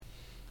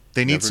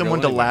They need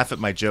someone to laugh at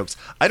my jokes.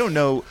 I don't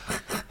know.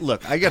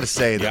 Look, I got to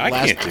say that I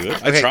can't do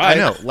it. I tried. I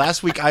know.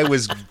 Last week I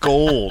was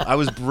gold. I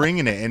was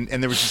bringing it,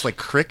 and there was just like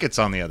crickets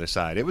on the other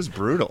side. It was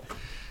brutal.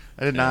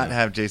 I did not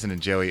have Jason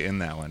and Joey in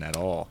that one at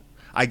all.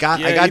 I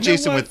got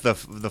Jason with the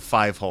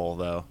 5-hole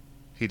though.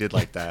 He did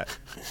like that.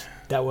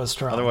 That was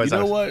strong. Otherwise,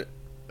 what?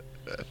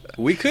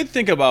 We could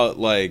think about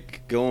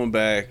like going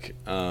back,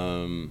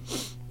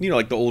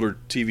 like the older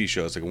TV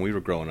shows, like when we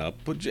were growing up.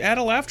 But add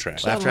a laugh track.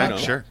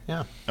 Sure.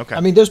 Yeah. Okay. I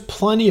mean, there's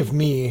plenty of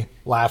me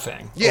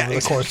laughing over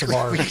the course of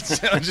our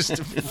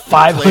just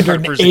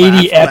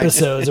 580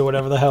 episodes or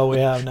whatever the hell we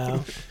have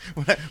now.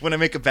 When I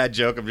make a bad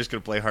joke, I'm just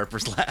going to play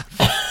Harper's laugh.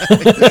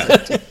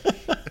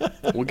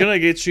 We're gonna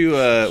get you.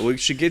 We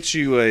should get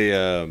you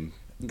a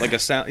like a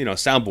sound,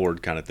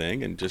 soundboard kind of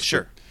thing, and just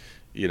a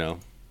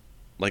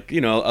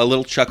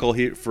little chuckle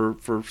here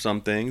for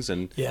some things,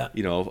 and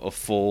a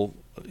full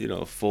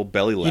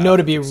belly laugh.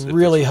 It'd be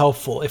really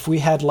helpful if we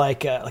had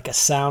like a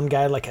sound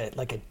guy, like a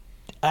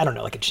I don't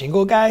know, like a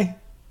jingle guy.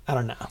 I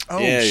don't know. Oh,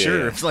 yeah,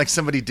 sure. Yeah. If like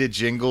somebody did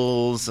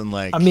jingles and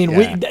like, I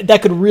mean,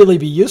 that could really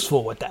be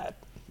useful with that.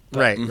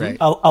 But, right.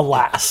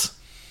 Alas.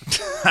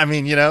 I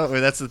mean,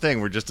 that's the thing.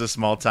 We're just a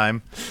small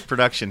time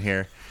production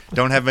here.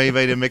 Don't have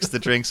anybody to mix the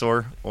drinks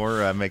or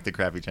make the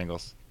crappy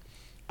jingles.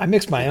 I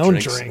mix my own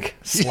drink,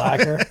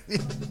 slacker.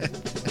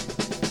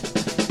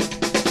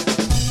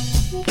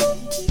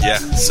 Yeah,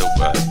 so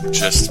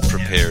just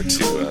prepare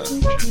to...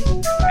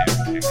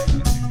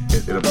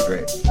 It'll be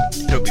great.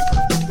 It'll be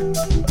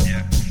perfect.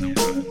 Yeah, so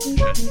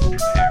just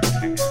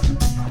prepare to...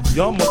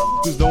 Y'all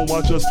motherfuckers don't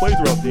watch us play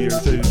throughout the year, to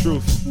tell you the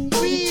truth.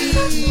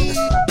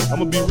 I'm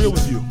going to be real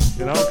with you,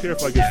 and I don't care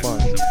if I get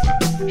fined.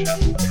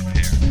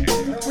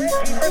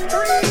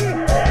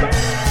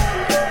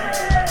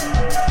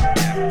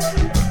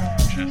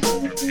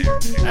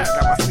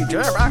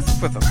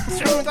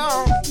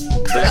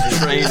 That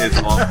train is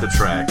off the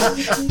track.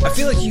 I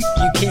feel like you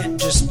can't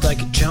just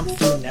like jump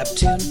through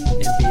Neptune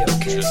and be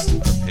okay.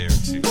 Just prepare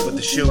to. What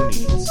the show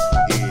needs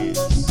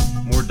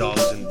is more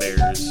dogs and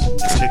bears and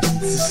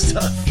chickens and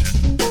stuff.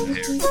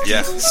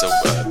 Yeah, so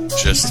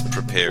just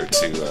prepare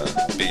to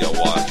be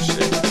awash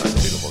in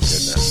unbelievable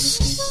goodness.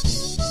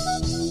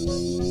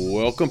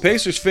 Welcome,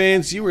 Pacers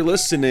fans. You are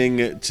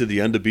listening to the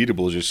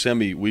Undebeatables, your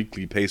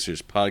semi-weekly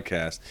Pacers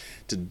podcast.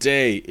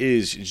 Today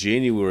is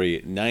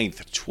January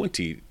 9th,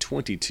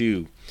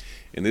 2022,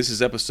 and this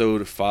is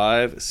episode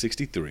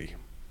 563.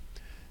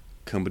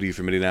 Coming to you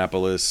from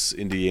Indianapolis,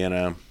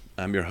 Indiana.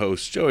 I'm your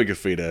host, Joey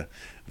Gaffrida,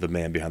 the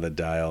man behind the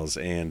dials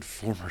and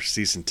former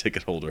season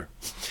ticket holder.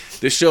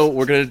 This show,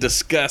 we're going to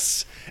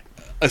discuss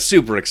a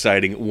super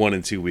exciting 1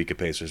 and 2 week of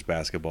Pacers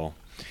basketball.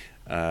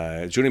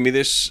 Joining me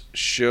this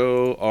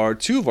show are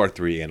two of our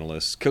three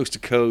analysts, coast to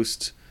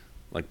coast,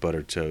 like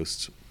buttered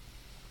toast.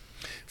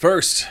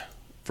 First,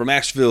 from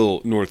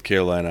Asheville, North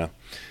Carolina,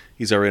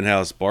 he's our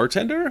in-house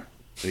bartender, and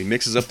he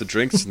mixes up the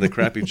drinks and the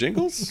crappy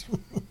jingles.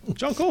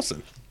 John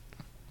Colson.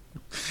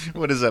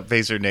 What is up,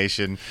 Pacer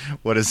Nation?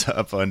 What is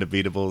up,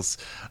 Undebeatables?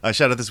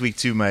 Shout out this week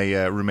to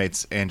my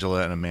roommates,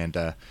 Angela and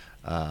Amanda.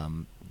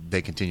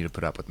 They continue to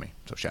put up with me,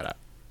 so shout out.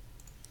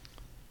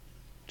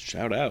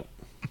 Shout out.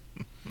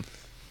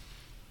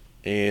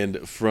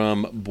 And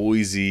from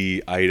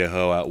Boise,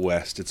 Idaho, out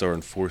west, it's our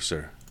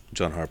enforcer,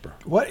 John Harper.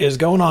 What is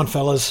going on,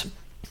 fellas?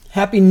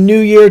 Happy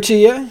New Year to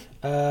you.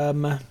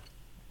 A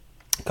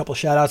couple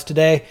shout outs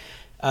today.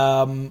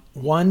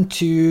 One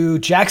to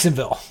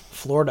Jacksonville,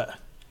 Florida.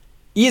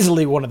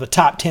 Easily one of the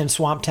top 10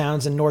 swamp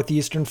towns in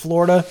northeastern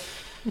Florida.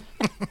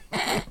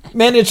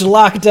 Managed to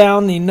lock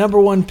down the number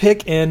one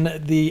pick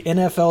in the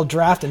NFL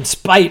draft in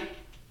spite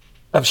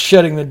of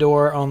shutting the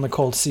door on the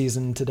Colts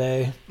season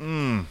today.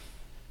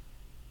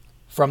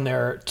 From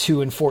their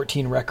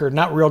 2-14 record.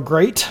 Not real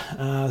great,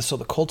 so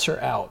the Colts are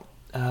out.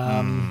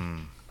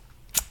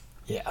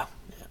 Yeah,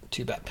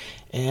 too bad.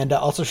 And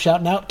also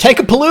shouting out,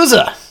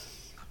 Take-a-Palooza!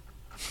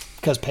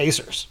 Because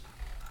Pacers.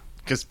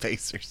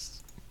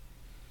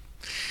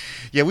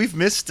 Yeah, we've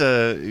missed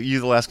you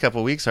the last couple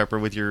of weeks, Harper,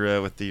 with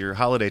your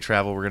holiday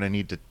travel. We're going to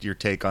need your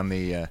take on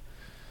the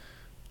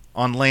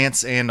on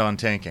Lance and on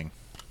tanking.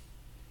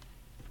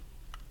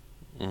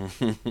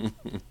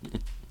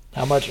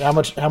 How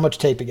much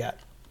tape you got?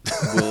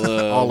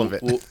 All of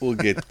it. We'll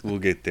get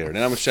there. And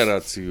I'm gonna shout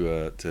out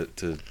to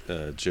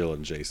Jill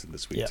and Jason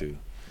this week too,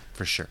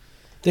 for sure.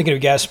 Thinking of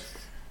you guys.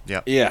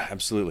 Yeah,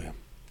 absolutely.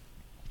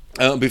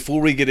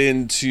 Before we get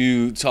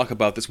into talk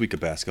about this week of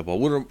basketball, I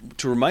want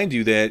to remind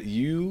you that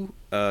you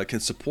can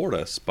support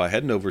us by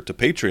heading over to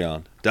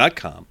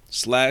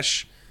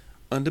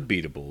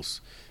patreon.com/undebeatables,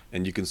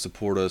 and you can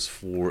support us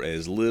for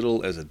as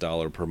little as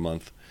 $1 per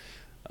month.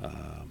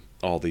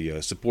 All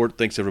the support,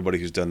 thanks to everybody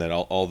who's done that.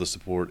 All the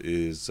support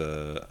is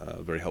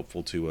very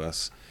helpful to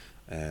us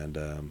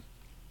and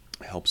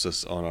helps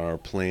us on our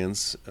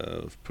plans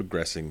of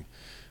progressing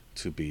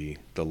to be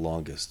the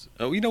longest.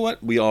 Oh, you know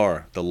what? We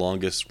are the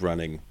longest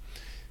running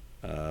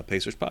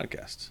Pacers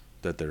podcast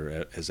that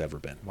there has ever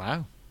been.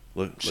 Wow.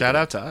 Look shout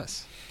out to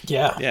us.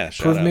 Yeah.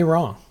 Shout Prove out. me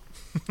wrong.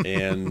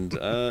 and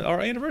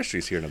our anniversary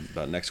is here in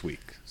about next week.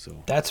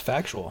 So That's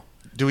factual.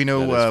 Do we know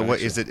That is what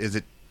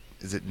factual.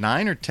 is it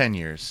 9 or 10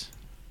 years?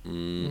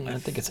 I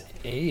think it's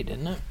 8,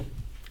 isn't it?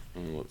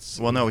 let's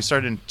see. Well, no, we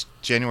started in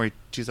January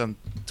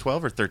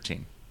 2012 or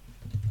 13.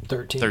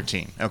 13.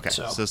 13. Okay,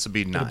 so this would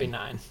be 9. It'll be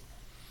 9.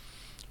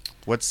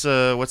 What's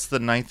the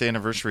 9th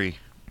anniversary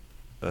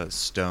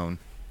stone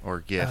or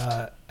gift?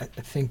 I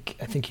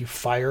think you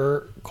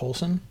fire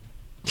Coulson.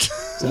 Is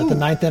that the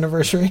 9th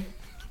anniversary?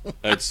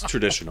 It's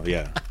traditional,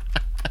 yeah.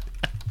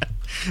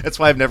 That's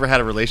why I've never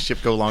had a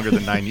relationship go longer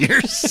than 9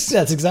 years.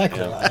 That's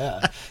exactly why.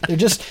 Yeah, they're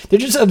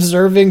just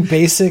observing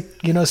basic,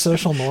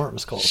 social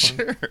norms,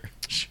 Coulson.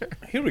 Sure.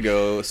 Here we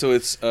go. So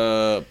it's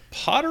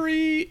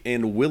pottery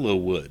and willow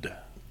wood.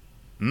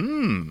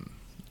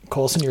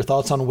 Colson, your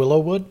thoughts on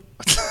Willowwood?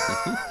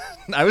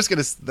 I was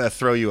going to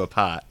throw you a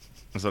pot.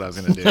 That's what I was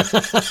going to do.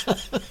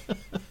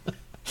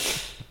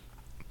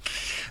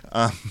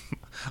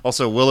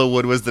 Also,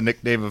 Willowwood was the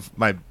nickname of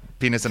my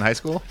penis in high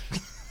school.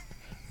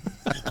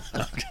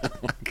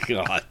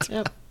 God,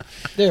 Yep.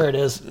 There it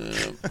is.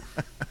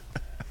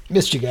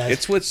 Missed you guys.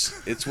 it's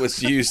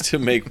what's used to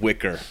make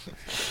wicker.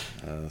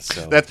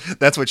 So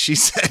That's what she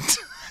said.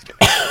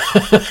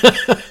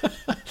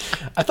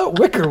 I thought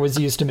wicker was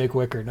used to make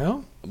wicker,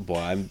 no?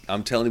 boy,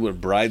 I'm telling you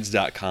what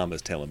brides.com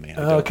is telling me. I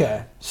don't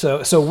Okay.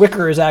 know. So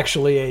wicker is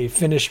actually a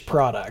finished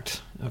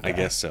product. Okay. I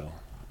guess so.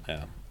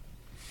 Yeah.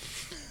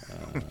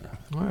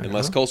 All right,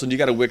 Unless well, Coulson, you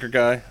got a wicker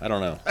guy? I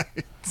don't know.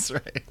 That's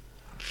right.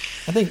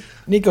 I think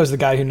Nico's the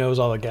guy who knows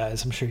all the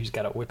guys. I'm sure he's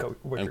got a wicker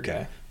Okay.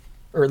 guy.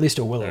 Or at least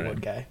a Willowwood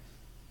right. guy.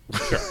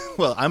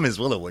 Well, I'm his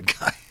Willowwood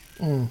guy.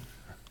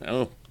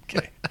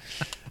 Okay.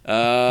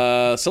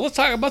 So let's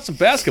talk about some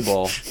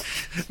basketball.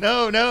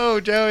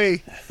 No,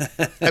 Joey.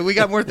 We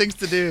got more things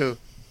to do.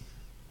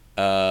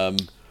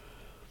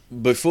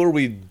 Before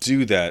we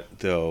do that,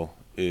 though,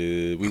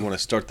 we want to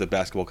start the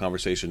basketball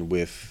conversation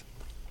with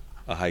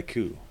a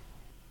haiku.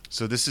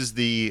 So this is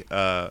the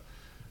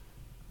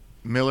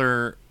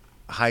Miller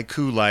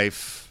Haiku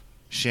Life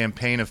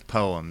Champagne of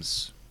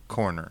Poems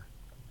corner.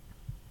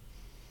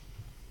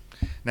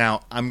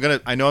 Now, I know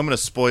I'm gonna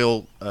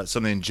spoil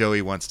something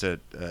Joey wants to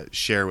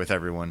share with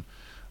everyone,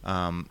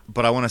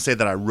 but I want to say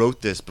that I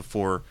wrote this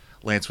before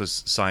Lance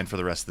was signed for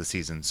the rest of the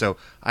season, so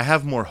I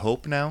have more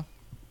hope now.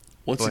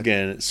 Once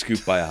again,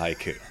 scooped by a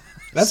haiku.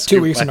 That's 2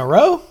 weeks in a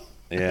row?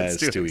 Yeah,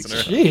 It's it's 2 2 weeks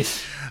weeks. in a row.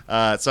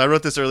 Jeez. So I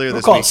wrote this earlier We'll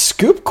this call week. it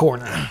Scoop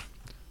Corner.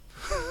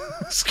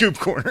 Scoop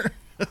corner.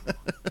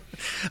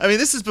 I mean,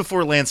 this is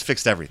before Lance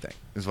fixed everything,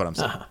 is what I'm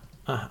saying.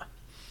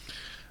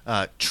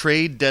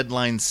 Trade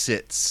deadline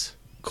sits,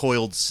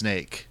 coiled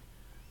snake.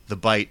 The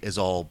bite is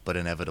all but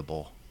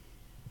inevitable.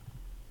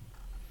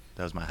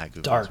 That was my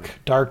haiku.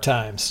 Dark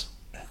times.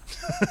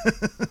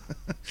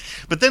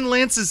 But then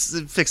Lance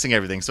is fixing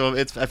everything, so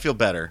I feel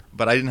better.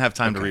 But I didn't have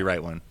time to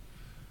rewrite one.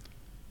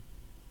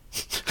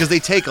 Because they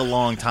take a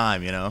long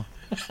time,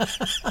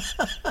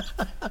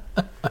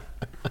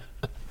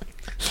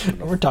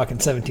 We're talking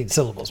 17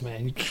 syllables,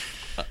 man. You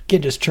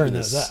can't just churn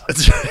those out. I'm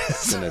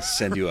going to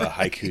send you a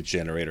haiku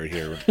generator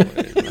here.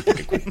 We'll take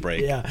a quick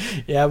break.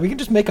 Yeah, we can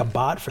just make a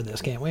bot for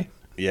this, can't we?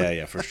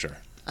 Yeah, for sure.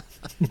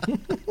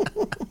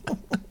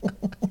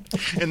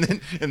 and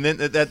then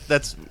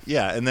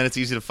it's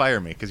easy to fire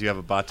me because you have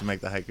a bot to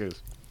make the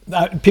haikus.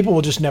 People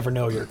will just never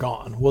know you're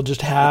gone. We'll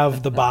just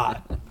have the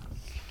bot.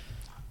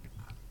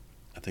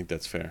 I think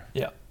that's fair.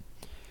 Yeah.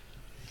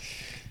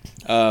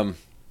 All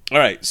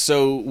right,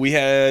 so we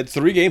had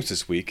 3 games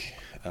this week.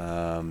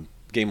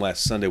 Game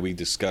last Sunday we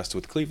discussed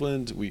with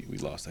Cleveland. We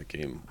lost that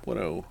game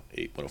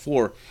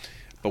 108-104.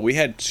 But we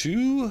had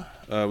 2.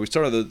 We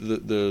started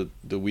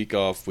the week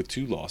off with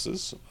 2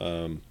 losses.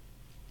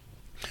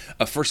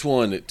 First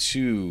one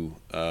to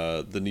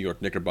the New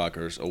York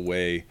Knickerbockers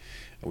away,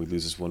 and we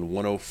lose this one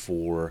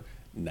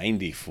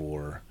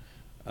 104-94.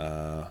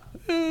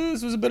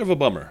 This was a bit of a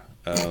bummer.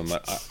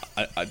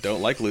 I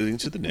don't like losing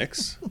to the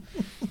Knicks.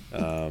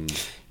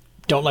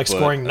 Don't like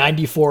scoring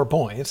 94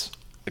 points.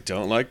 I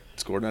don't like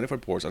scoring 94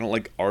 points. I don't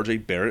like R.J.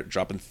 Barrett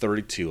dropping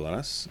 32 on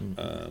us.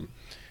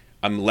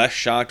 I'm less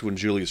shocked when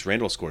Julius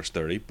Randle scores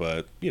 30,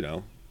 but,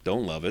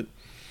 don't love it.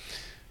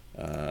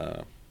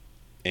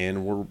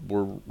 And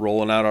we're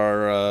rolling out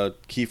our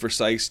Kiefer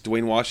Sykes,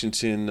 Dwayne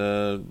Washington,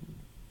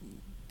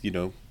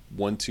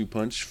 1-2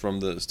 punch from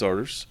the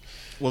starters.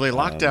 Well, they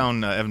locked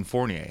down Evan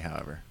Fournier,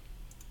 however.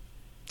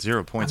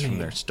 0 points from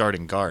their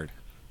starting guard.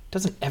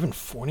 Doesn't Evan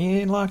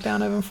Fournier lock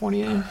down Evan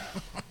Fournier?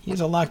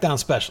 He's a lockdown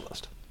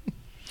specialist.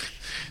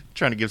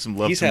 Trying to give some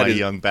love to my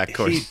young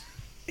backcourt.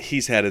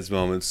 He's had his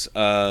moments.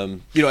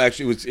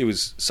 Actually, it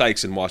was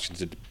Sykes and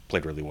Washington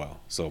played really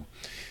well. So,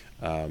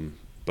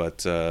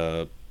 but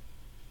no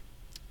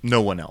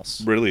one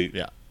else. Really,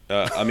 yeah.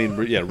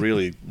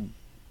 Really,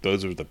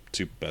 those are the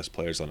 2 best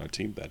players on our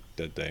team that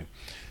day.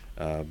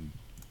 And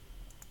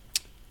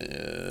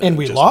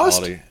we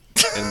lost. And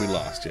we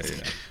lost. Yeah.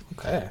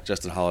 Okay.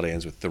 Justin Holiday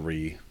ends with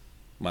 3.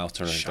 Miles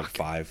Turner ends with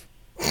 5.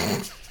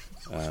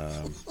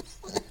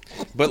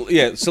 But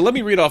yeah, so let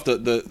me read off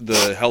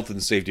the health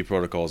and safety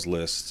protocols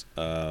list.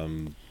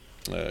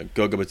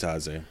 Goga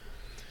Batadze.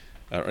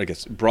 I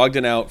guess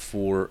Brogdon out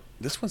for,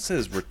 this one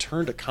says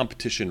return to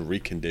competition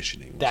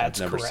reconditioning. Which That's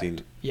I've never correct.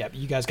 seen. Yeah,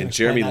 you guys can And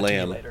explain Jeremy that to me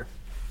Lamb. later.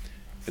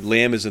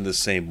 Lamb is in the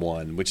same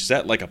one, which is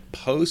that like a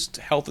post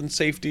health and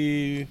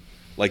safety,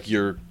 like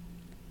you're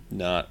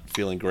not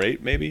feeling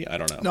great, maybe? I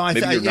don't know. No,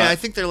 Maybe you're not I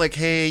think they're like,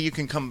 hey, you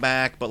can come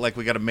back, but like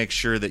we got to make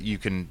sure that you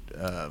can,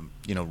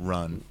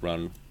 run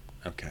run.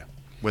 Okay.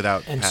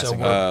 without And so passing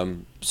we're- out.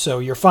 So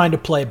you're fine to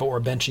play, but we're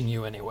benching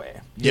you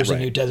anyway. Here's a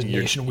right. new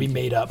designation we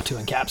made up to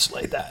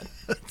encapsulate that.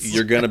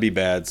 You're gonna be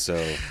bad, so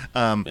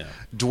yeah.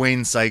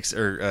 Dwayne Sykes,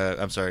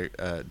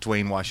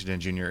 Dwayne Washington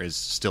Jr. is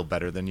still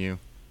better than you.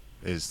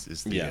 Is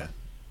the Yeah.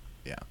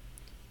 yeah,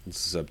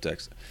 This is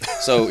subtext.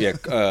 So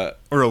yeah,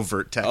 or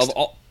overt text.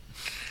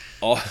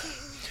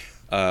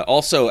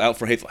 Also out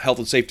for health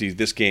and safety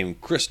this game,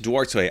 Chris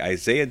Duarte,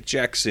 Isaiah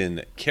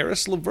Jackson,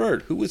 Karis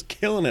LeVert, who was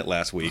killing it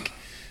last week,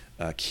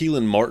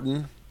 Keelan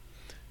Martin,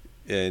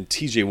 and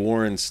TJ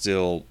Warren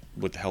still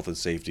with the health and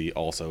safety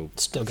also.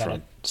 Still got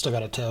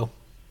a toe.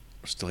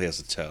 Still has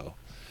a toe.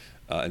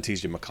 And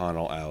TJ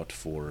McConnell out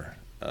for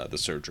the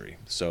surgery.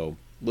 So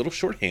a little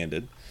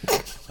short-handed.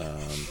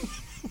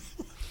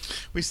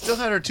 We still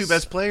had our two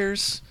best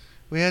players.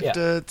 We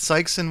had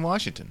Sykes and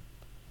Washington.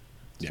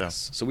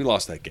 Yes. So we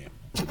lost that game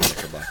to the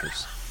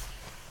Knickerbockers.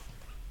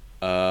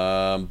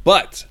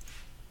 But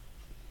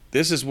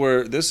this is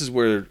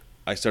where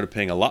I started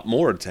paying a lot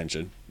more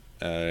attention.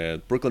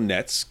 Brooklyn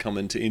Nets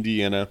coming to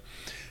Indiana.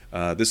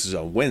 This is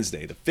on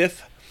Wednesday, the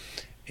 5th.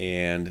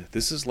 And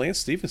this is Lance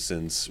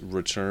Stephenson's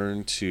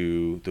return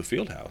to the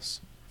Fieldhouse.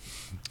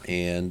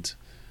 And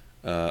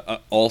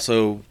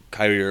also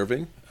Kyrie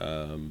Irving,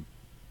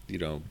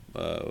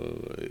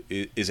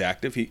 is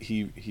active.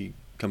 He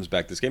comes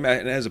back this game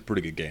and has a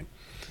pretty good game,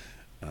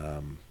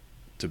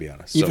 to be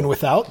honest. Even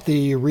without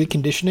the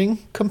reconditioning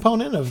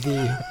component of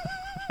the.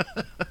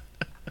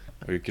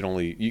 Or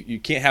you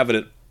can't have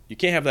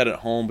that at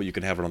home, but you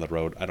can have it on the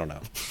road. I don't know.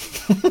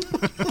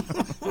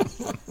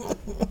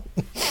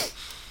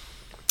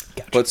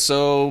 Gotcha. But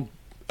so,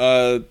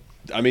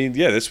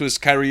 this was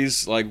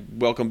Kyrie's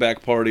welcome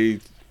back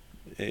party,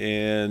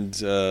 and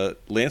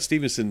Lance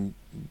Stephenson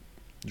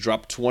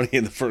dropped 20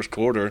 in the first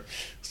quarter,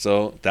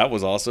 so that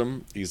was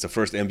awesome. He's the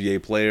first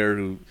NBA player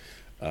who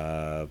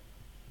to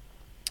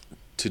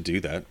do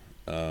that.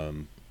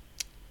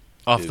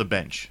 Off the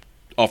bench.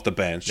 Off the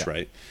bench, Yeah.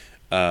 right?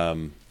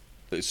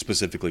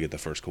 Specifically at the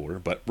first quarter,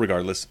 but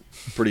regardless,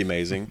 pretty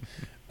amazing.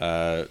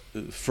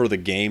 For the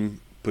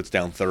game, puts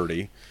down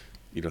 30.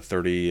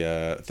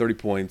 30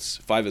 points,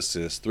 5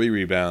 assists, 3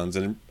 rebounds,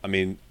 and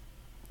it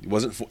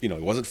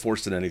wasn't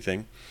forced in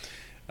anything.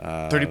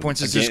 30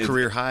 points is his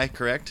career high,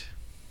 correct?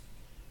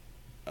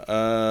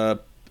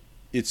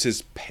 It's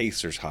his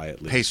Pacers high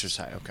at least. Pacers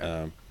high,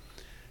 okay.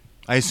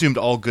 I assumed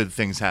all good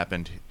things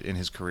happened in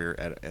his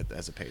career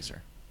as a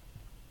Pacer.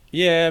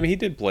 Yeah, he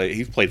did play.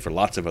 He's played for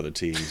lots of other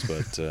teams,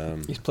 but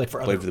He's played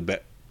for played other for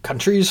the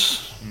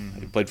countries.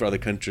 He played for other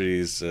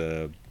countries,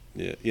 other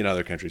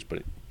countries, but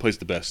he plays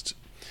the best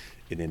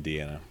in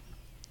Indiana.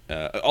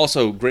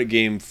 Also, great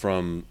game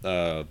from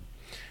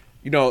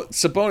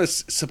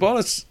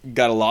Sabonis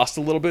got lost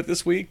a little bit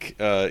this week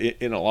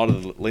in a lot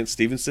of the Lance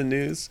Stephenson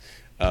news.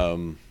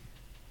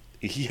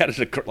 He had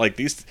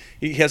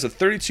he has a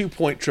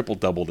 32-point triple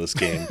double this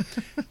game,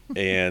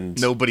 and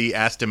nobody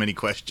asked him any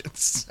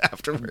questions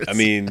afterwards. I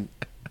mean,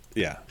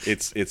 yeah,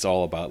 it's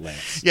all about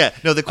Lance. Yeah,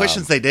 no, the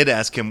questions they did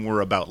ask him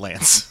were about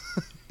Lance.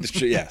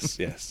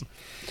 Yes.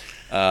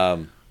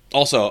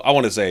 Also, I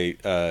want to say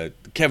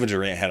Kevin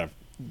Durant had a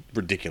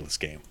ridiculous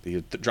game.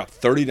 He dropped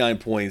 39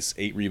 points,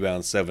 8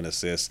 rebounds, 7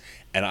 assists,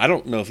 and I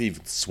don't know if he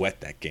even sweat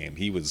that game.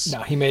 He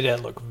made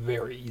it look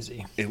very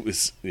easy. It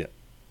was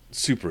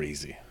super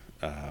easy.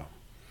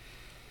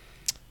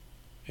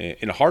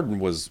 And Harden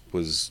was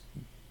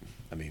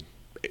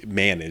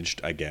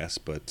managed, I guess,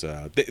 but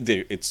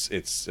they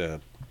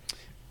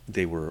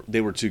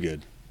were too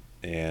good.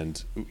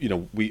 And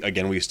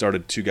we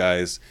started 2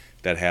 guys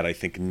that had, I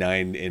think,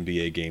 9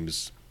 NBA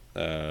games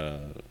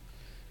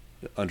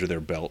under their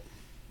belt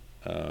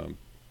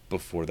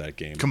before that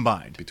game.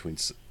 Combined,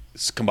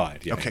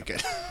 yeah. Okay,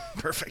 good.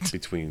 Perfect.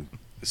 Between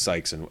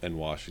Sykes and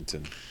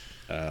Washington.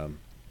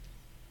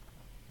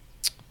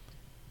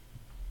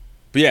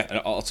 But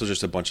yeah, also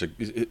just a bunch of,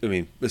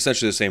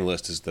 essentially the same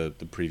list as the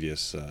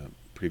previous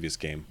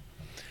game.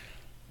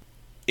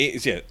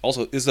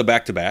 Also, this is a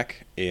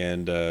back-to-back,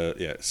 and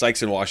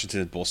Sykes and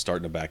Washington both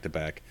starting a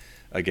back-to-back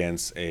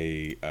against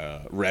a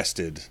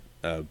rested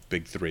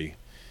Big Three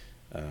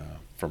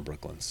from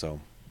Brooklyn. So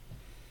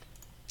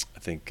I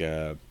think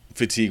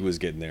fatigue was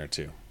getting there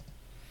too.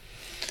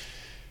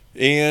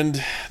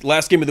 And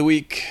last game of the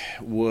week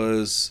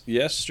was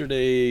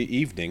yesterday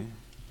evening,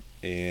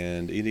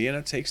 and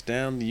Indiana takes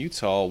down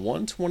Utah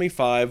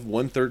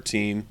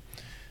 125-113.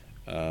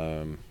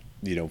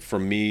 For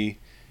me,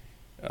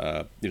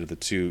 the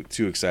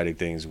two exciting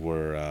things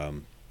were,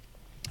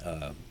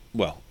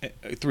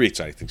 3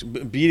 exciting things.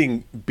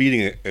 Beating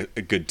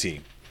a good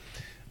team.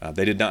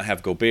 They did not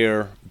have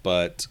Gobert,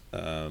 but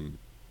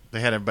they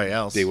had everybody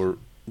else. They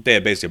They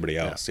had basically everybody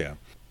else. Yeah.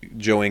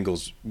 Joe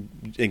Ingles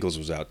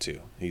was out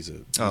too. He's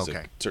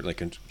certainly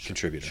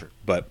contributor. Sure.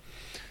 But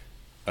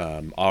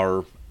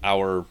our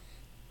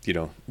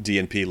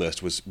DNP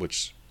list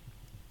which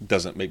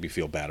doesn't make me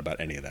feel bad about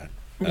any of that.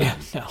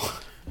 No.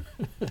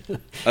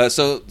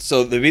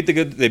 So they beat a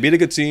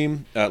good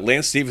team.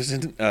 Lance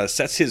Stevenson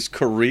sets his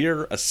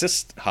career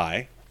assist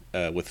high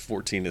with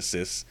 14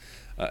 assists,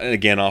 and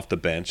again off the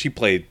bench. He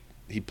played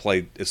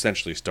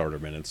essentially starter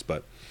minutes,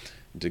 but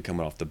did come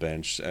off the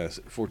bench.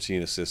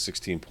 14 assists,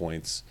 16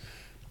 points,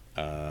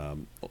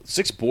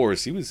 6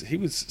 boards. He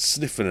was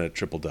sniffing a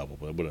triple double,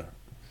 but it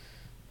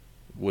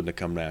wouldn't have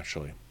come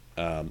naturally.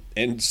 And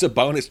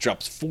Sabonis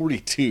drops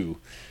 42.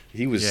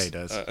 He was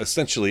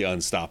essentially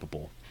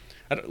unstoppable.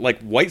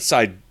 Like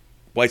Whiteside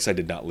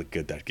did not look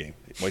good that game.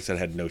 Whiteside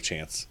had no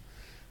chance.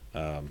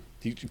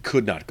 He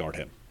could not guard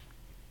him,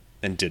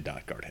 and did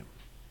not guard him.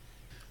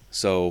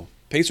 So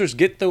Pacers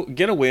get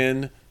a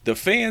win. The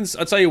fans,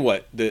 I'll tell you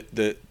what,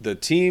 the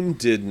team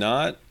did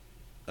not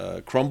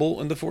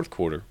crumble in the fourth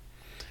quarter.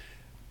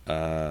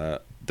 The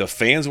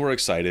fans were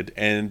excited,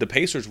 and the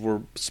Pacers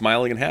were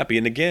smiling and happy.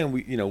 And again,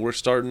 we're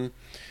starting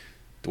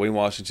Dwayne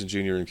Washington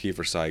Jr. and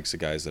Kiefer Sykes, the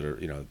guys that are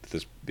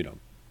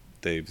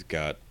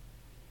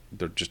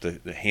they're just a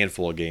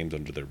handful of games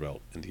under their belt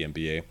in the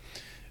NBA,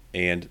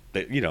 and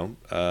they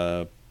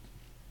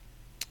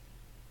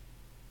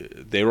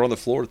were on the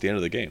floor at the end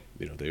of the game.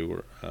 They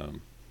were. I'm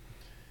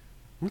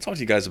gonna talk to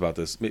you guys about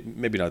this.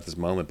 Maybe not at this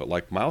moment, but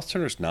like Miles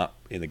Turner's not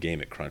in the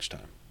game at crunch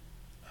time.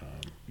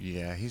 He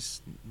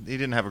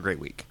didn't have a great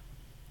week.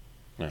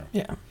 No.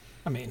 Yeah,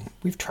 I mean,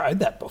 we've tried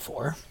that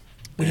before.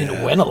 We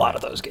didn't win a lot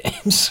of those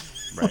games.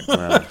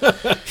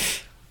 Right.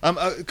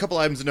 A couple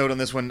items to note on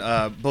this one.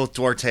 Both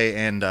Duarte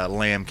and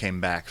Lamb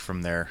came back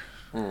from their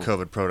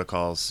COVID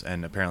protocols,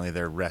 and apparently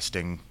they're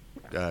resting.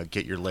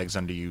 Get your legs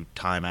under you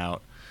timeout.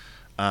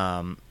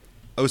 Osei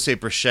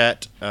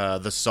Brissett,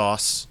 the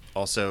sauce,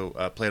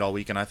 also played all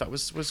week, and I thought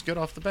was good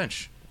off the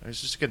bench.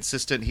 He's just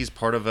consistent. He's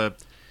part of a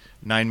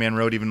 9-man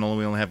road, even though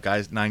we only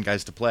have 9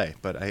 guys to play.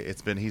 But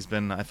he's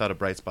been I thought a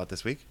bright spot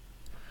this week.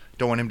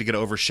 Don't want him to get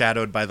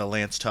overshadowed by the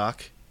Lance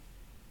talk,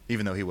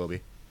 even though he will be.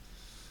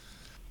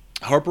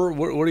 Harper,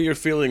 what are your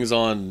feelings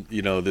on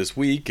this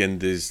week and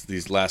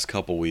these last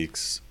couple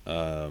weeks?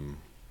 And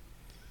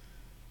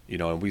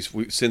we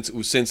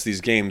since these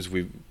games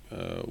we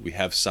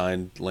have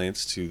signed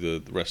Lance to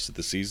the rest of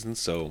the season.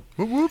 So,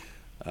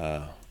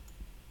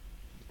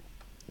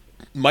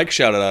 Mike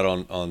shouted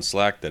out on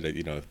Slack that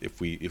if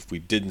we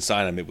didn't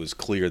sign him, it was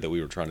clear that we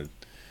were trying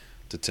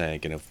to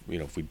tank, and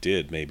if we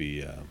did,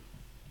 maybe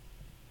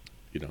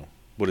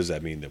what does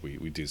that mean that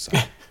we do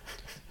sign?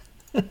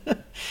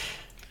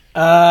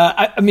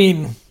 I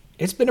mean,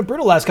 it's been a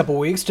brutal last couple of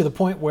weeks to the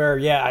point where,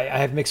 I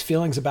have mixed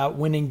feelings about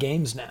winning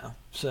games now.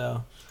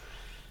 So,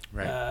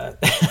 right.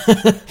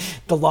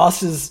 The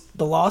losses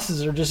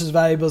are just as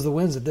valuable as the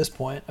wins at this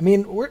point. I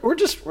mean, we're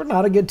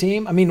not a good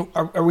team. I mean,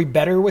 are we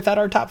better without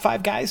our top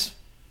 5 guys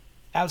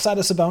outside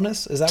of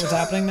Sabonis? Is that what's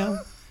happening now?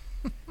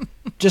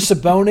 Just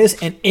Sabonis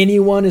and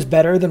anyone is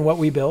better than what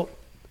we built?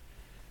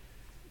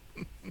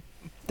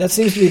 That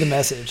seems to be the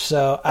message.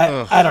 So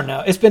I don't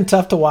know. It's been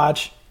tough to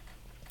watch.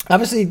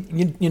 Obviously,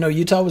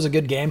 Utah was a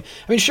good game.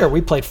 I mean, sure,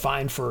 we played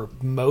fine for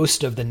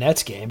most of the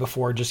Nets game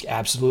before just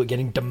absolutely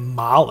getting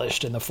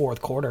demolished in the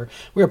fourth quarter.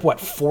 We were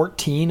up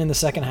 14 in the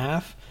second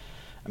half.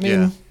 I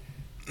mean,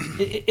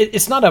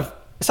 it's not a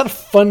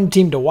fun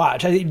team to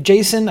watch. I think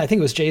it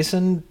was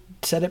Jason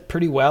said it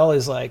pretty well.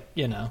 Is like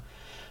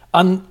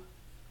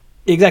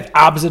the exact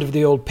opposite of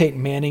the old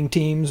Peyton Manning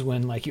teams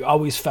when you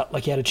always felt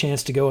like you had a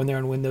chance to go in there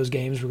and win those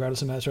games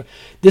regardless of matchup.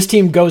 This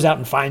team goes out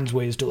and finds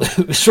ways to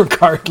lose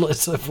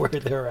regardless of where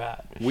they're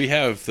at. We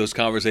have those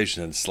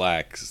conversations in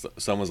Slack.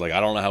 Someone's like, I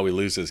don't know how we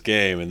lose this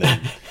game, and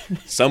then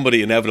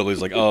somebody inevitably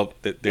is like, oh,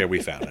 there, we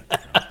found it.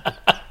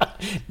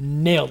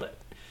 Nailed it.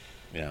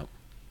 Yeah.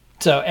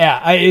 So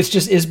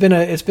it's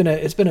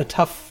been a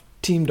tough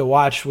team to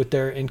watch with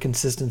their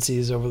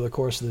inconsistencies over the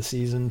course of the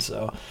season.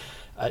 So,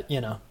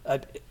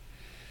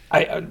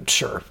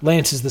 sure,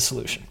 Lance is the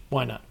solution.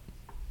 Why not?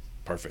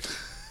 Perfect.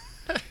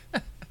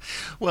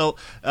 Well,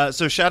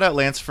 so shout out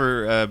Lance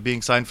for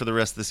being signed for the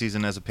rest of the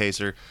season as a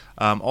Pacer.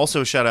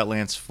 Also shout out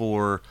Lance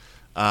for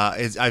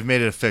I've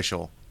made it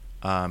official.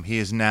 He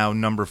is now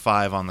number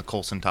 5 on the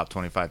Colson top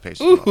 25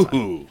 Pacers.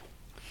 Ooh.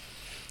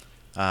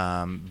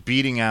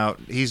 Beating out.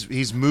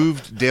 He's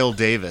moved Dale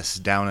Davis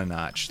down a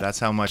notch. That's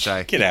how much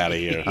I get out of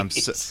here.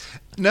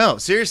 No,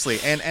 seriously,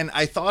 and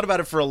I thought about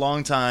it for a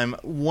long time.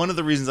 One of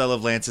the reasons I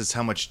love Lance is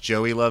how much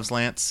Joey loves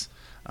Lance,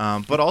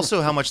 but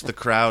also how much the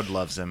crowd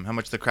loves him, how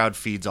much the crowd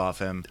feeds off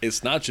him.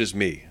 It's not just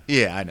me.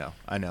 Yeah, I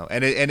know,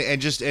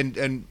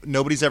 and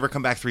nobody's ever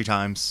come back 3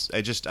 times.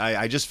 I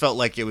just felt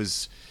like it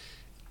was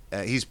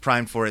he's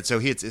primed for it.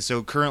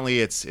 So currently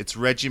it's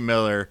Reggie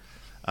Miller,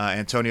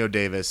 Antonio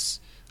Davis,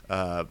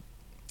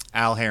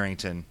 Al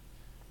Harrington,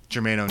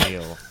 Jermaine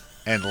O'Neal,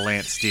 and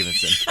Lance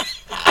Stevenson.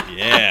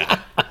 Yeah.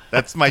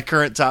 That's my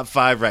current top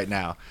 5 right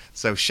now.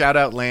 So shout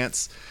out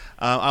Lance.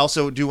 I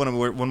also do want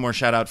one more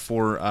shout out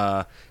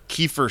for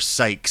Kiefer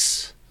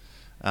Sykes,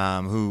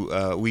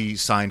 who we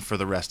signed for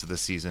the rest of the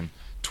season.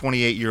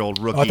 28-year-old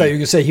rookie. Oh, I thought you were going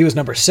to say he was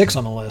number 6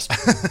 on the list.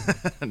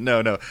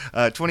 No.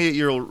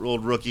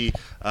 28-year-old rookie.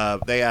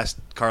 They asked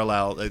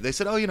Carlisle. They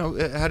said, "Oh,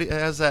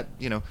 how's that?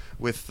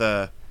 With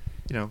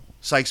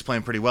Sykes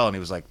playing pretty well." And he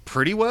was like,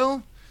 "Pretty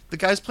well? The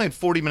guy's playing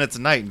 40 minutes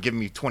a night and giving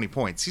me 20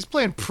 points. He's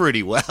playing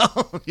pretty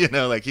well." He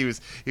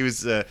was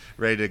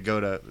ready to go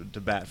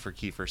to bat for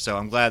Kiefer. So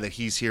I'm glad that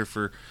he's here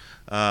for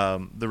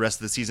the rest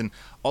of the season.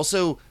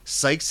 Also,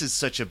 Sykes is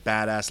such a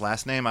badass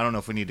last name. I don't know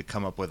if we need to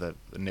come up with a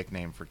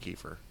nickname for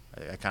Kiefer.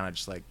 I kind of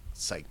just like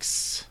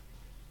Sykes.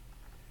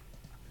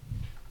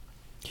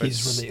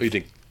 He's What do relieved. you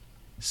think?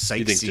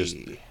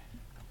 Sykesy.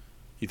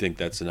 You think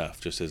that's enough?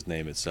 Just his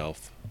name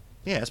itself?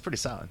 Yeah, it's pretty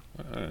solid.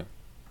 All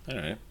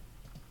right.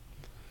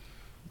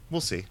 We'll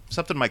see.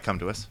 Something might come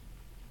to us.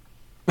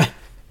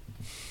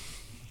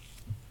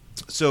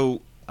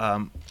 So,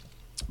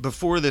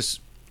 before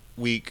this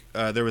week,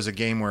 there was a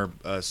game where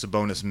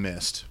Sabonis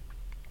missed,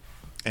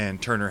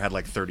 and Turner had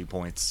like 30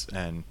 points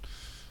and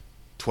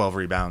 12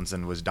 rebounds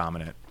and was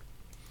dominant.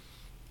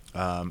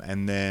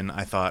 And then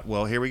I thought,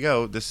 well, here we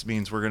go. This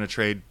means we're going to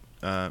trade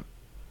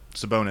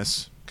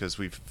Sabonis because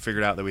we've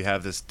figured out that we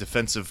have this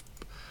defensive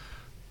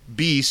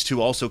beast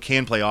who also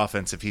can play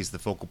offense if he's the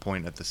focal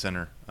point at the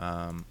center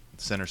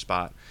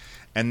spot.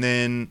 And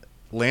then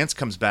Lance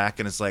comes back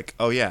and is like,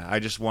 "Oh yeah, I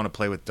just want to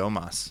play with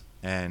Domas."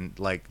 And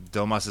like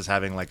Domas is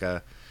having like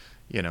a,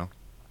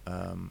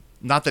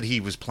 not that he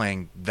was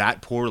playing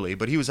that poorly,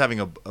 but he was having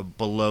a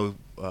below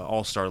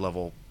all-star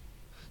level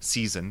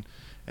season,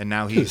 and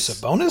now he's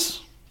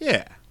Sabonis?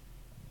 Yeah.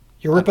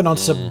 You're ripping on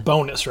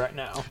Sabonis right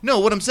now. No,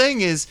 what I'm saying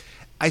is,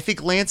 I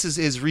think Lance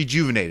is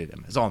rejuvenated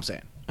him. Is all I'm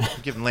saying.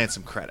 I'm giving Lance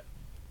some credit.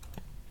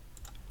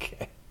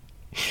 Okay.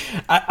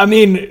 I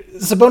mean,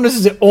 Sabonis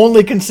is the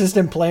only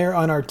consistent player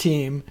on our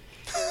team.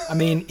 I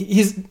mean,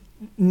 he's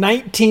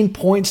 19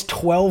 points,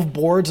 12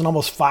 boards, and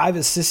almost 5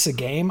 assists a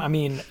game. I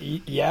mean,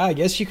 yeah, I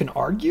guess you can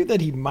argue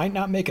that he might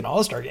not make an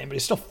All-Star game, but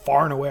he's still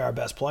far and away our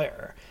best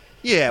player.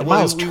 Yeah, And well,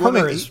 Miles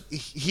Turner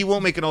he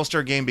won't make an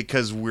All-Star game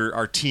because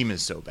our team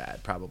is so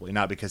bad, probably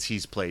not because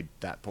he's played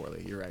that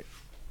poorly. You're right.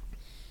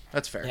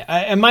 That's fair. Yeah,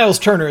 and Miles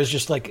Turner is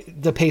just like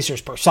the Pacers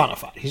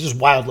personified. He's just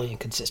wildly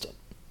inconsistent.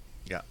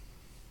 Yeah.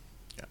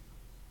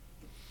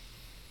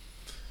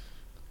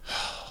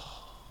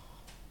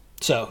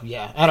 So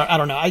yeah, I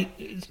don't know.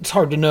 It's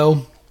hard to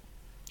know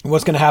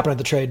what's going to happen at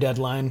the trade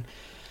deadline.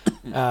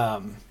 I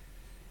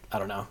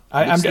don't know.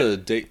 What's the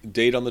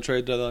date on the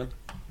trade deadline?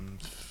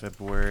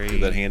 February.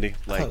 Is that handy? I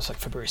thought it was like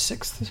February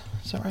 6th.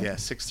 Is that right? Yeah,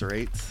 6th or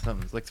 8th.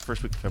 Something like the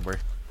first week of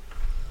February.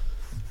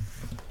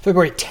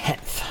 February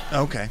 10th.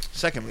 Okay,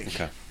 second week.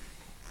 Okay.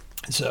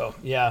 So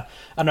yeah,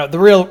 I don't know. The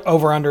real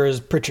over/under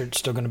is Pritchard's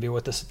still going to be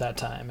with us at that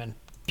time, and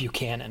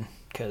Buchanan,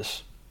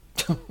 because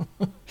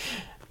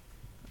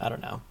I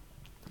don't know.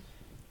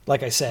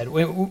 Like I said,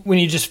 when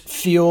you just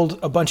field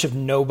a bunch of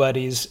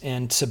nobodies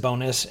in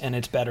Sabonis and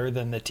it's better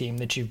than the team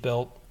that you've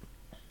built,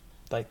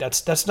 like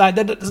that's not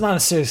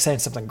necessarily saying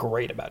something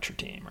great about your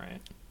team, right?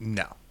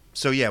 No.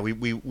 So yeah,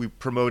 we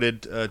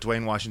promoted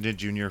Dwayne Washington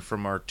Jr.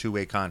 from our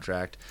 2-way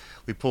contract.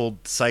 We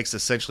pulled Sykes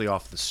essentially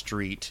off the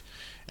street,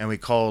 and we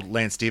called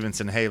Lance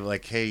Stevenson.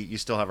 Hey, you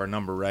still have our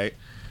number, right?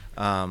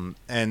 And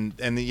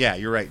yeah,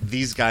 you're right.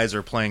 These guys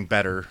are playing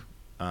better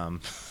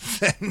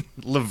than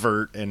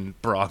Levert and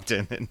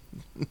Brogdon, and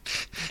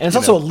it's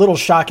also a little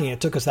shocking it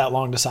took us that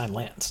long to sign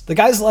Lance. The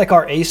guy's like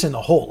our ace in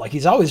the hole. Like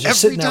he's always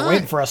just sitting there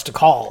waiting for us to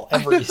call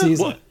every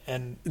season.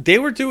 And they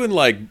were doing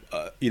like,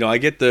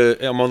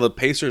 I'm on the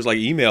Pacers like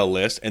email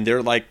list, and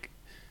they're like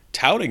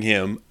touting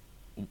him.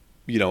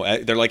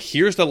 They're like,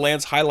 here's the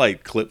Lance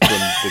highlight clip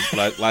from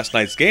last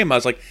night's game. I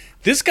was like,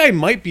 this guy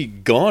might be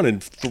gone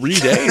in 3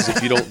 days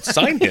if you don't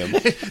sign him.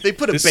 They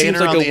put a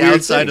banner on the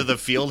outside of the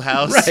field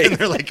house, right. And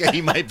they're like,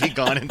 he might be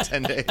gone in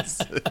 10 days.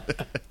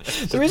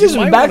 The reason he's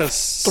been back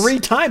 3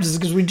 times is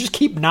because we just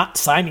keep not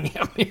signing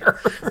him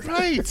here.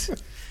 Right.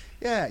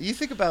 Yeah, you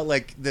think about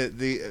like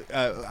the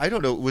I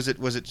don't know, was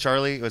it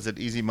Charlie? Was it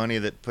Easy Money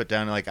that put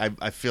down like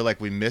I feel like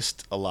we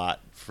missed a lot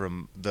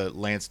from the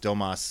Lance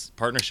Domas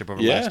partnership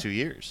over the last 2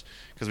 years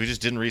because we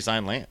just didn't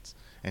re-sign Lance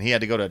and he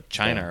had to go to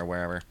China or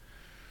wherever.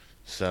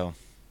 So,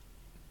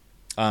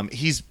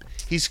 he's.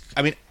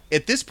 I mean,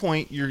 at this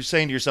point, you're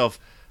saying to yourself,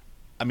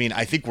 I mean,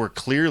 I think we're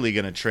clearly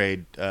going to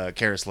trade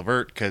Karis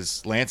LeVert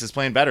because Lance is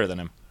playing better than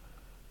him.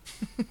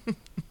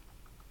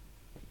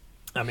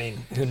 I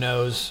mean, who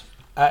knows?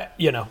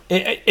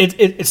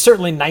 It's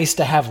certainly nice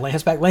to have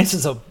Lance back. Lance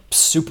is a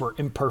super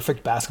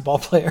imperfect basketball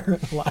player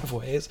in a lot of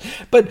ways,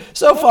 but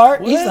so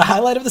far he's the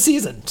highlight of the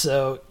season.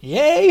 So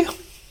yay?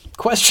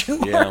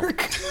 Question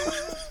mark.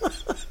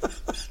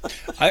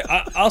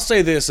 I'll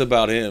say this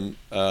about him.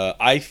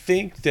 I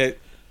think that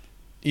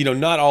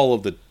not all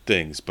of the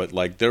things, but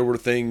like there were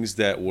things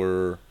that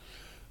were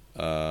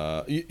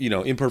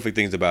imperfect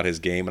things about his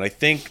game, and I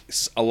think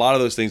a lot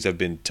of those things have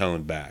been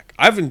toned back.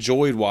 I've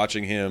enjoyed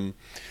watching him.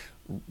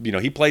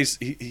 He plays.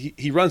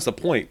 He runs the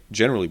point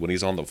generally when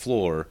he's on the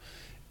floor,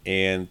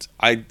 And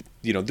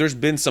there's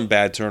been some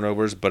bad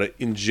turnovers, but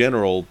in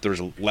general,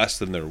 there's less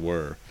than there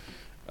were.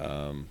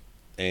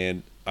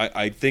 And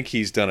I think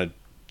he's done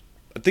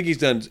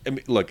I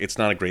mean, look, it's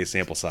not a great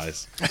sample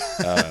size,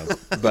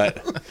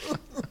 but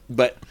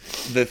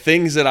the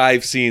things that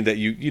I've seen that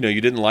you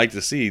didn't like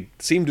to see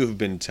seem to have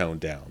been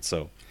toned down.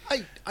 So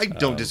I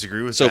don't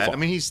disagree with so that. far. I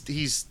mean,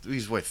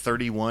 he's what,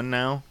 31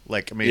 now?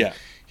 Like, I mean, Yeah.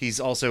 he's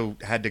also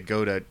had to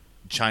go to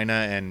China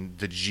and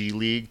the G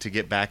League to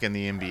get back in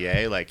the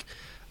NBA. Like,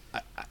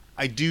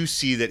 I do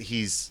see that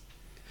he's,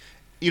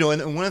 and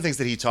one of the things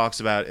that he talks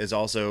about is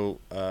also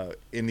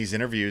in these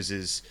interviews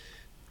is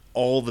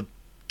all the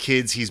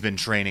kids he's been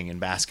training in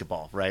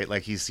basketball, right?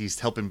 Like he's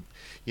helping,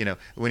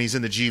 when he's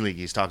in the G League,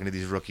 he's talking to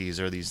these rookies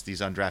or these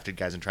undrafted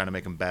guys and trying to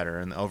make them better,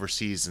 and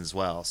overseas as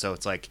well. So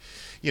it's like,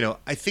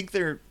 I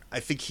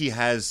think he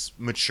has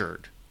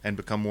matured and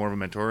become more of a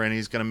mentor, and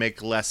he's going to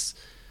make less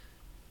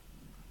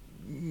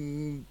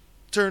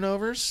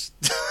turnovers.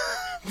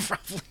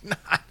 Probably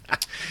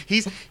not.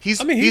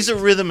 He's a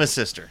rhythm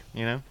assister,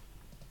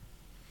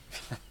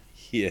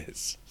 He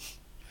is.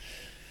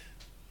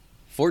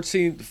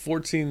 14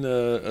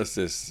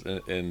 assists,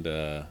 and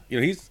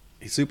he's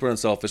super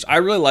unselfish. I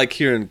really like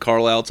hearing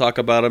Carlisle talk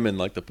about him in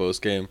like the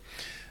post game.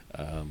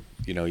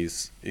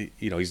 He's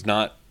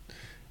not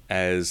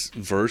as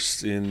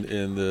versed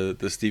in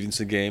the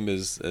Stevenson game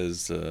as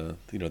the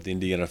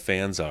Indiana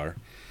fans are,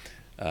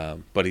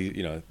 but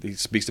he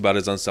speaks about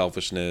his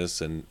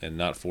unselfishness and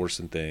not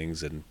forcing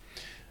things, and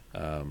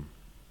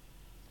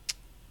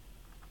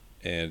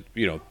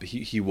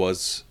he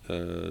was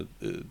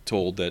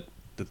told that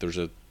there's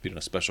a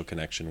special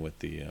connection with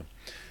the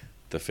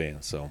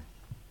fans. So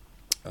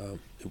we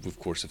of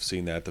course have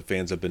seen that the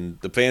fans have been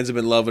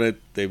loving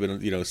it. They've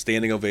been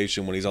standing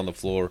ovation when he's on the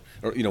floor,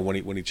 or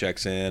when he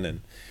checks in,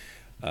 and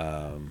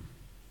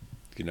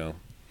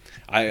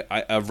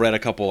I've read a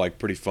couple like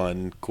pretty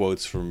fun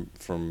quotes from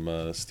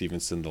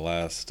Stevenson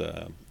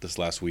this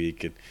last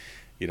week, and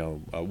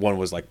one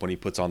was like when he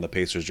puts on the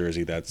Pacers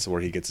jersey, that's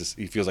where he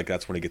feels like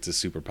that's when he gets his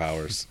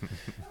superpowers.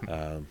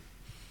 I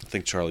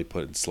think Charlie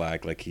put in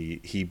Slack like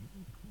he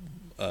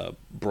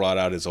brought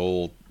out his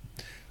old.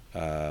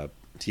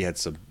 He had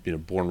some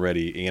Born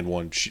Ready and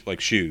one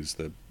shoes,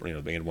 the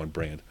and one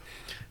brand,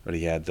 but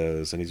he had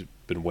those, and he's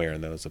been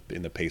wearing those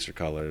in the Pacer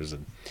colors,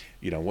 and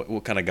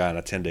what kind of guy on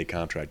a 10-day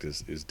contract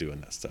is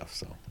doing that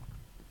stuff?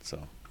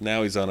 So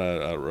now he's on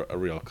a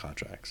real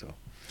contract. So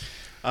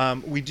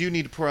we do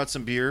need to pour out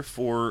some beer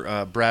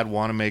for Brad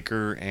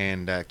Wanamaker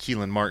and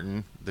Keelan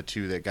Martin, the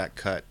two that got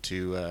cut,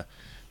 to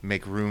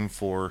make room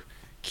for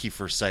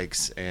Kiefer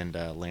Sykes and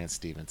Lance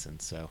Stevenson.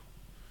 So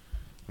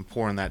I'm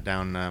pouring that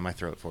down my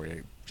throat for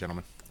you,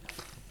 gentlemen.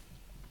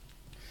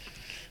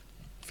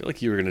 I feel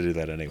like you were going to do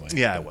that anyway.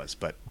 Yeah, I was,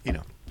 but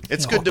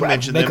it's good to Brad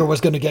mention Maker them.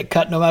 was going to get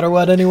cut no matter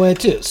what anyway,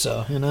 too.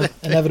 So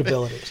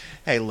inevitabilities.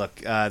 Hey, look,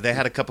 they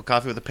had a cup of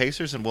coffee with the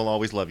Pacers, and we'll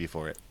always love you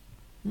for it.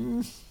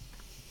 Harper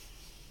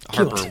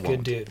Keelan's a good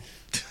won't. dude.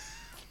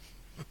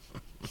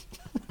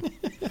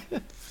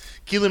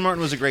 Keelan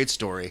Martin was a great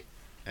story.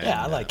 And,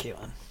 Yeah, I like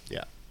Keelan.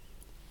 Yeah,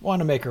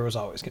 Wanamaker was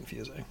always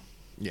confusing.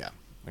 yeah,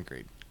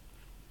 agreed.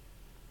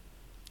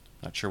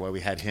 Not sure why we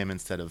had him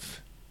instead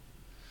of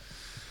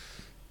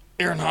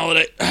Aaron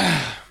Holiday.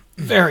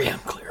 Very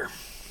unclear.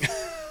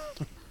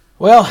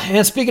 Well,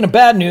 and speaking of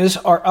bad news,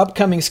 our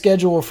upcoming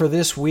schedule for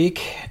this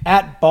week: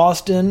 at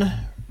Boston,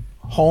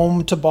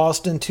 home to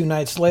Boston 2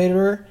 nights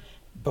later,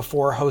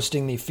 before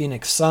hosting the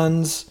Phoenix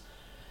Suns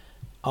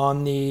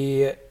on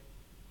the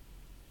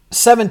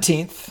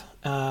 17th.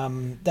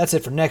 That's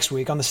it for next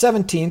week. On the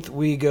 17th,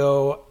 we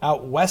go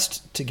out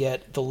west to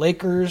get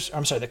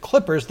the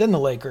Clippers, then the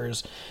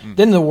Lakers,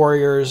 then the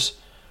Warriors,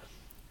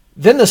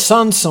 then the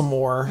Suns some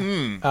more,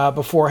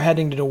 before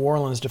heading to New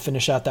Orleans to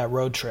finish out that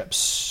road trip.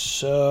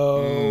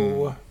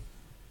 So,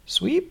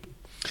 sweep?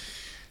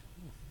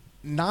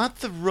 Not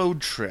the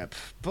road trip,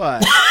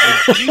 but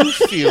I do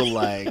feel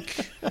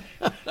like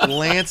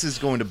Lance is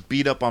going to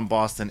beat up on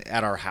Boston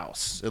at our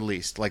house, at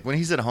least. Like when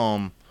he's at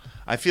home,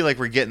 I feel like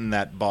we're getting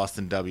that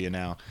Boston W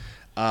now.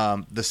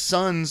 The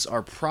Suns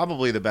are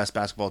probably the best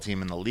basketball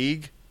team in the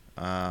league.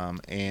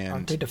 Aren't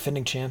And they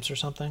defending champs or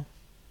something?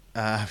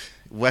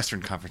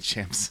 Western Conference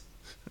champs.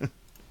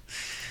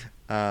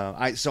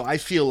 I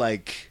feel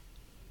like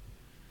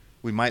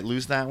we might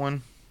lose that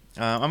one.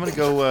 I'm gonna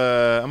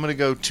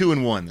go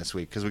 2-1 this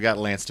week because we got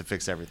Lance to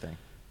fix everything.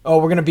 Oh,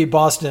 we're going to beat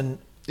Boston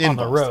In on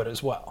the Boston. road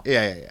as well.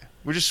 Yeah.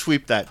 We just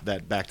sweep that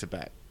back to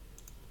back.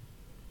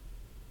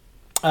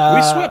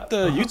 We swept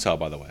Utah,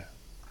 by the way.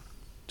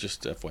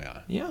 Just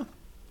FYI. Yeah.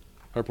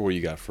 Harper, what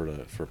you got for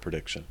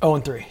prediction?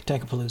 0-3.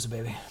 Tankapalooza,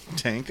 baby.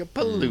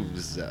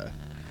 Tankapalooza.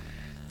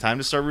 Time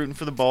to start rooting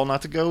for the ball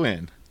not to go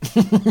in.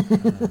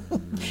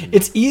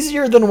 It's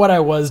easier than what I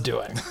was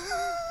doing.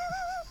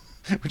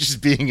 Which is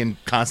being in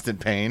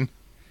constant pain.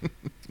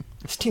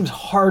 This team's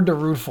hard to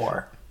root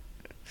for.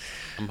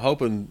 I'm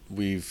hoping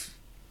we've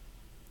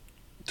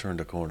turned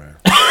a corner.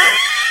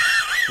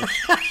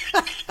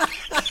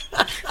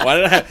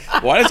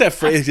 Why does that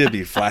phrase give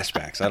me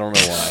flashbacks? I don't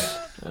know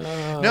why.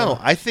 No,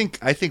 I think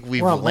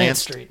we've We're on Lance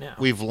lanced Street now.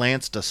 We've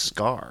lanced a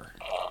scar.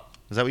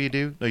 Is that what you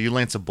do? No, you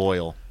lance a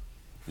boil.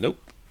 Nope.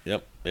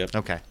 Yep.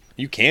 Okay.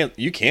 You can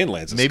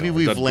lance a Maybe scar. It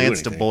we've doesn't do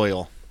lanced a anything.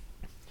 boil.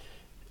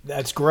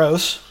 That's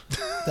gross.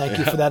 Thank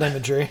you for that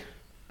imagery.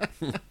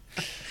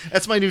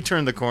 That's my new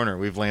turn the corner.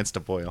 We've lanced a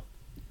boil.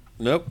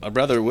 Nope. I'd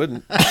rather it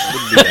wouldn't.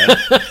 Wouldn't do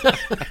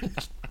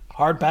that.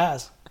 Hard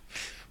pass.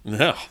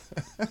 No.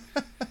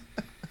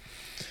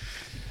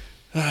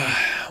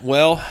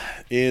 Well,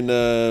 in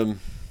the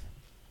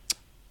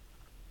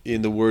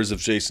words of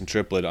Jason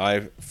Triplett,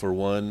 I, for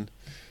one,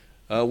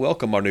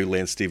 welcome our new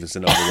Lance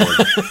Stevenson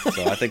overlord.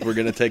 So I think we're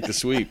going to take the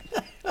sweep.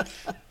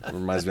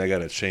 Reminds me, I got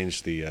to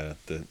change the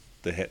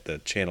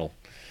channel.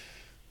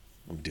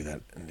 Let me do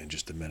that in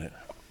just a minute.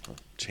 I'll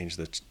change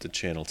the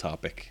channel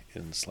topic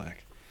in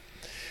Slack.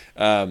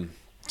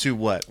 To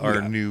what?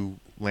 Our new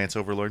Lance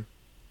Overlord?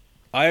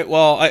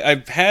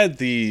 I've had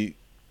the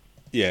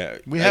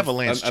We have a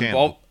Lance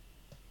channel.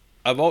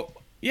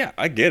 Yeah,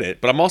 I get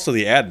it, but I'm also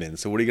the admin.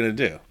 So what are you going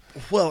to do?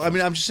 Well, I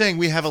mean, I'm just saying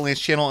we have a Lance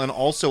channel, and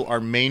also our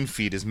main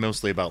feed is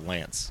mostly about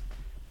Lance.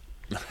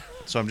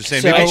 So I'm just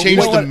saying So, maybe change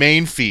what- the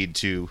main feed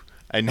to.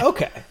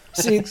 Okay.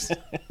 See,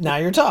 now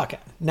you're talking.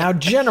 Now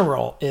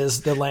General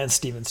is the Lance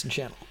Stevenson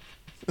channel.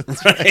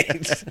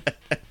 Right.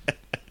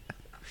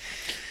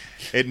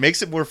 It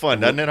makes it more fun,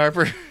 doesn't it,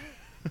 Harper?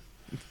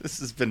 This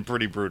has been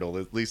pretty brutal.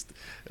 At least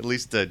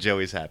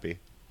Joey's happy.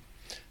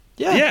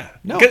 Yeah. Yeah.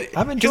 No, 'Cause-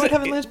 I've enjoyed 'cause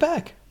having Lance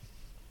back.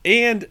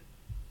 And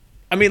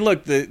I mean,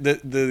 look,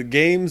 the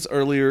games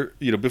earlier,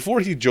 before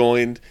he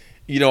joined,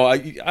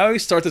 I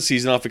always start the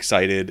season off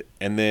excited,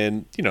 and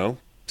then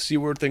see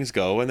where things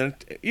go, and then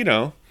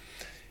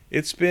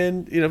it's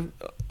been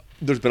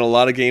there's been a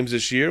lot of games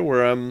this year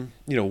where I'm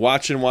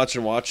watching.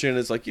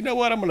 It's like, you know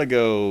what, I'm gonna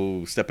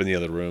go step in the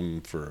other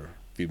room for a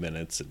few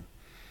minutes, and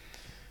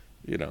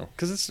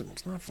because it's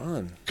not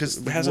fun. Because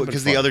It hasn't been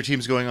the fun. other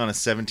team's going on a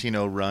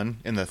 17-0 run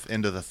in the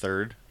end of the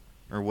third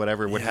or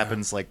whatever. What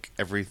happens like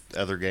every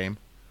other game?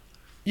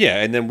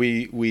 Yeah, and then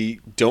we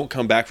don't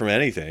come back from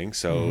anything,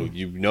 so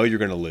you're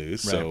going to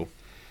lose. Right. So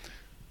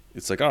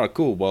it's like, oh,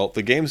 cool. Well,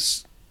 the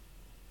game's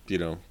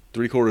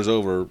 3/4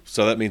 over,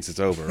 so that means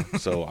it's over.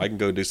 So I can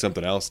go do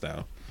something else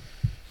now.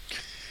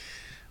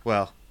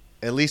 Well,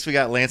 at least we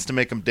got Lance to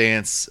make him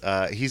dance.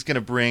 He's going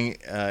to bring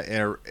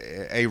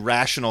a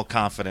rational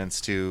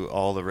confidence to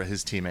all of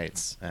his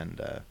teammates,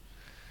 and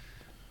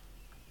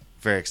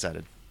very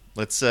excited.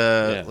 Let's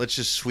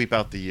just sweep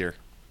out the year.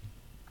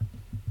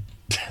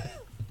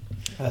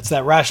 That's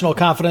that rational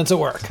confidence at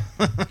work.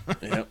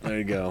 Yep, there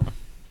you go.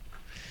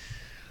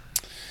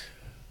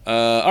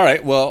 All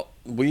right, well,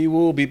 we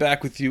will be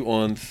back with you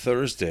on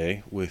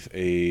Thursday with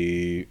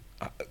I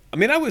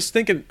was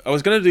thinking I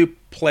was going to do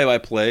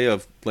play-by-play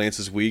of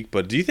Lance's week,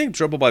 but do you think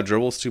dribble by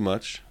dribble is too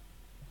much?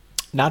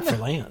 Not for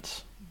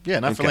Lance. Yeah,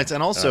 not for Okay. Lance.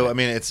 And also, All right. I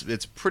mean,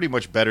 it's pretty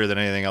much better than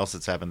anything else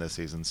that's happened this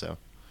season. So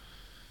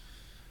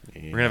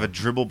we're going to have a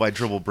dribble by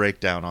dribble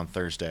breakdown on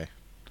Thursday.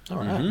 All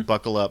right.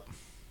 Buckle up.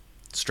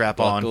 Strap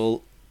on.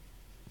 Buckle.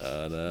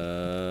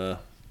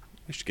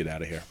 We should get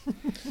out of here.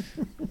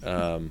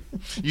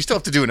 You still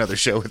have to do another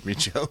show with me,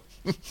 Joe.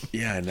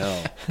 Yeah, I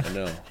know.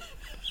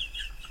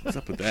 What's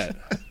up with that?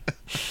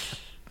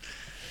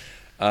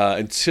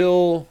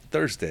 Until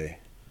Thursday,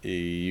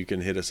 you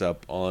can hit us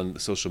up on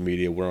social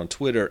media. We're on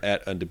Twitter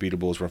at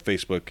Undebeatables. We're on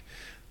Facebook.com/The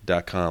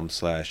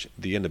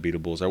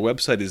Undebeatables. Our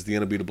website is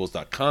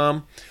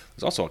theundebeatables.com.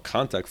 There's also a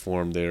contact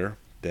form there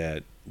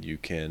that you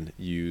can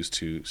use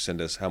to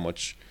send us how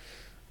much,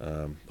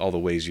 all the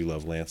ways you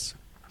love Lance.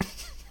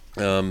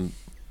 An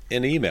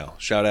email,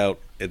 shout out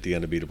at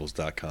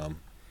theundebeatables.com.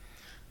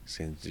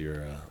 Send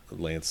your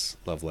Lance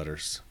love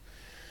letters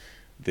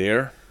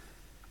there.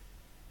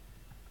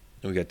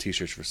 And we got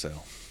t-shirts for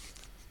sale.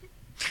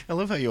 I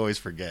love how you always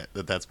forget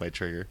that that's my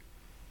trigger.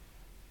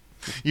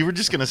 You were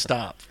just going to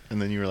stop,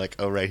 and then you were like,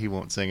 oh, right, he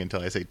won't sing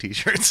until I say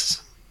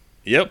T-shirts.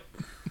 Yep.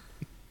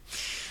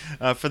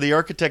 For the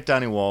architect,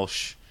 Donnie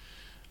Walsh,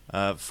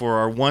 for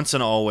our once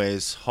and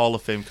always Hall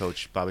of Fame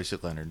coach, Bobby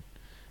Sick Leonard,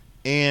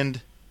 and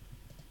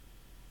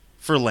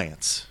for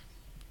Lance,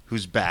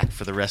 who's back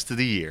for the rest of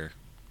the year.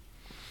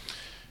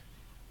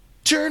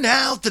 Turn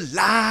out the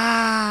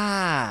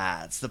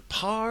lights. The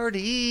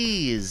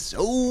party is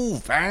over.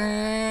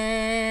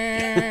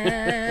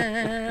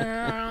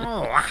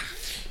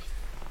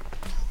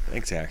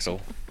 Thanks,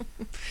 Axel.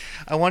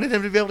 I wanted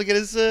him to be able to get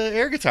his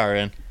air guitar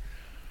in.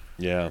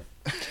 Yeah.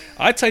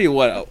 I tell you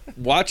what,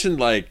 watching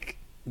like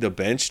the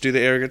bench do the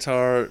air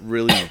guitar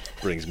really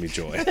brings me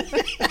joy.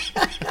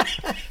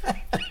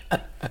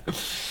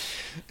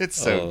 It's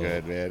so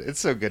good, man. It's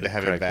so good to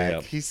have him cracked me back.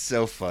 up. He's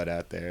so fun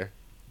out there.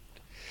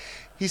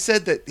 He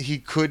said that he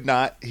couldn't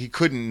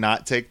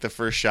not take the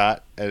first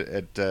shot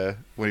at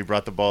when he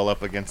brought the ball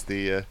up against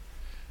the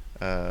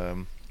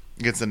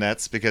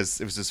Nets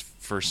because it was his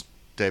first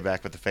day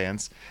back with the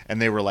fans,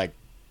 and they were like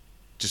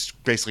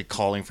just basically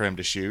calling for him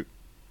to shoot.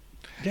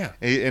 Yeah.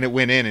 And it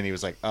went in, and he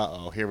was like,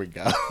 "Uh-oh, here we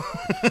go."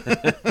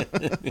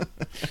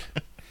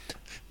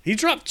 He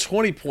dropped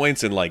 20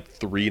 points in like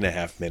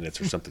 3.5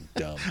 minutes or something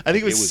dumb. I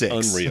think it was 6.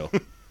 Unreal.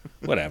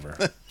 Whatever.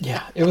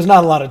 Yeah, it was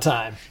not a lot of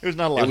time. It was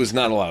not a lot. It was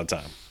not a lot of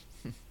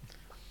time.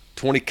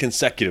 20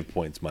 consecutive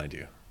points, mind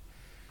you.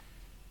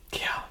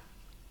 Yeah.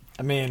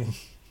 I mean,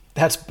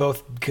 that's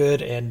both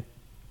good and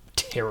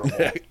terrible.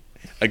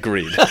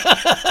 Agreed.